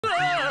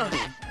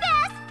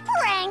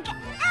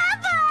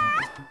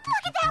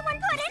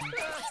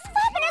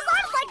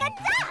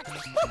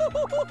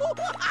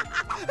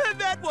And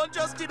that one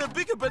just did a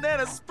bigger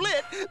banana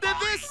split than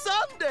this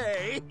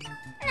sundae.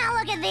 Now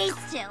look at these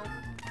two.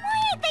 Why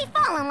ain't they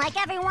falling like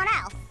everyone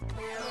else?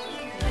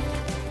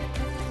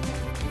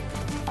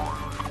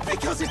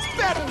 Because it's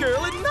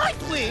Batgirl and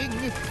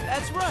Nightwing.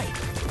 That's right.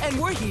 And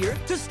we're here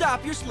to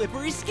stop your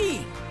slippery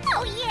ski.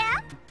 Oh, yeah?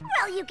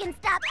 Well, you can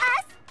stop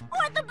us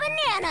or the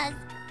bananas,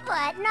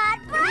 but not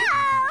Bro.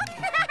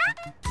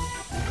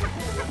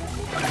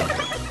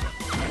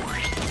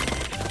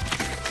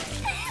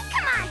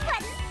 Come on,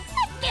 Puddin'.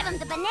 Let's give him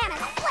the banana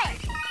split.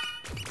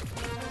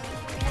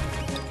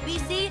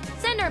 BC,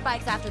 send our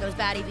bikes after those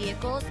baddie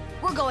vehicles.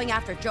 We're going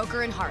after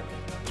Joker and Harley.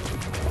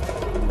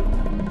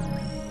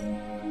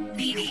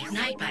 BB,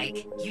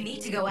 Nightbike, you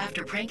need to go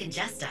after Prank and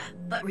Jesta.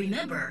 But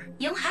remember,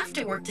 you'll have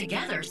to work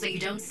together so you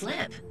don't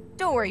slip.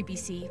 Don't worry,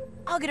 BC.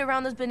 I'll get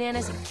around those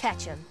bananas and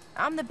catch them.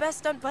 I'm the best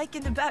stunt bike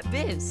in the Bat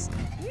Biz.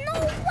 No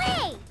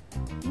way!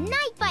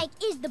 Nightbike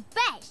is the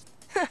best.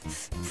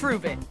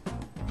 Prove it.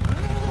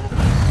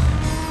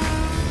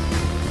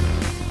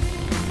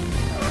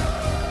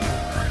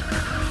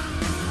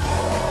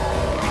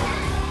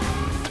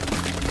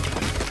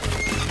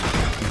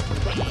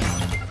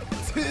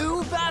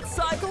 Two bat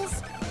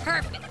cycles?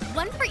 Perfect.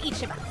 One for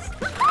each of us.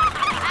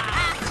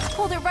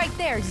 Hold it right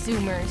there,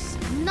 Zoomers.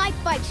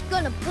 Nightbike's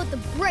gonna put the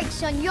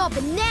brakes on your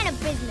banana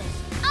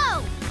business.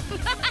 Oh!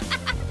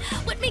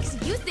 What makes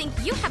you think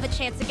you have a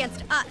chance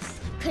against us?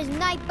 'Cause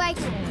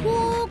Nightbike's a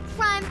cool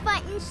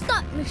crime-fighting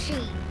stunt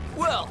machine.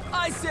 Well,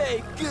 I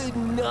say good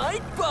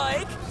night,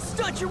 bike.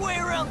 Stunt your way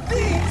around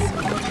these.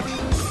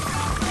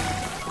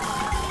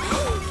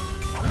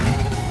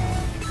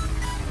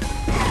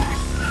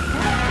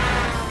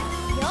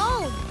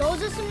 Yo,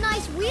 those are some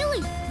nice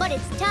wheelies, but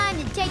it's time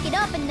to take it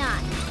up a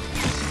notch.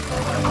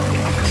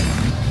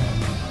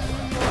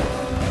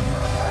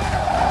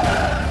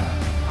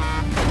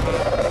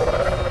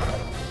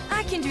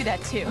 I can do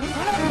that too.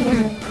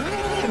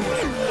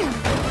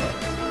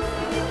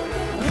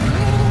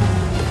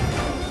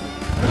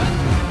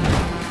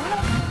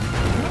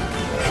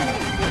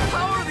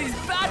 How are these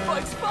bat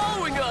bikes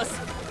following us?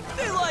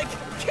 They, like,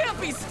 can't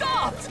be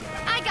stopped.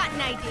 I got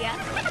an idea.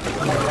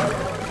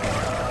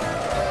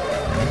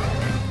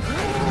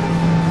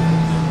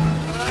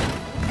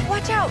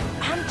 Watch out!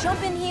 I'm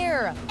jumping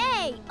here.